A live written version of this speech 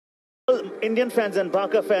Indian fans and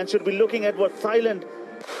Bhaker fans should be looking at what Thailand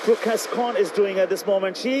Prukhaskon is doing at this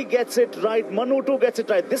moment. She gets it right. Manu too gets it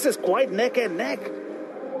right. This is quite neck and neck.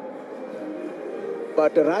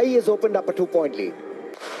 But Rai has opened up a 2-point lead.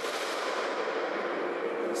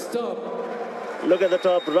 Stop. Look at the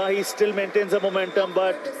top. Rahi still maintains the momentum,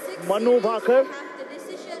 but Manu Bhaker. The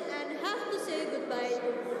decision and have to say goodbye to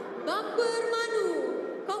Bhaker Manu.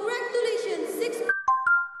 Congratulations. 6.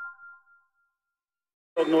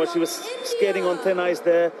 No, she was skating on thin ice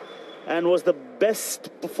there and was the best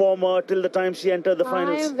performer till the time she entered the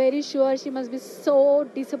finals. I am very sure she must be so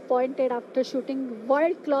disappointed after shooting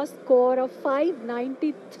world-class score of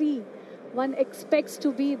 593. One expects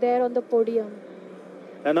to be there on the podium.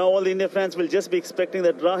 And now all the Indian fans will just be expecting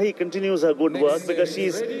that Rahi continues her good work, because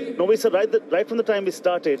she's, nobody said right from the time we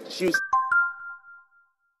started, she was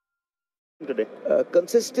today.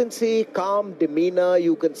 Consistency, calm demeanor,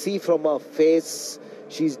 you can see from her face.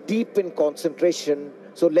 She's deep in concentration.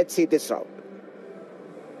 So let's see this round.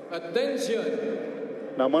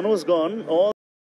 Attention. Now Manu's gone. All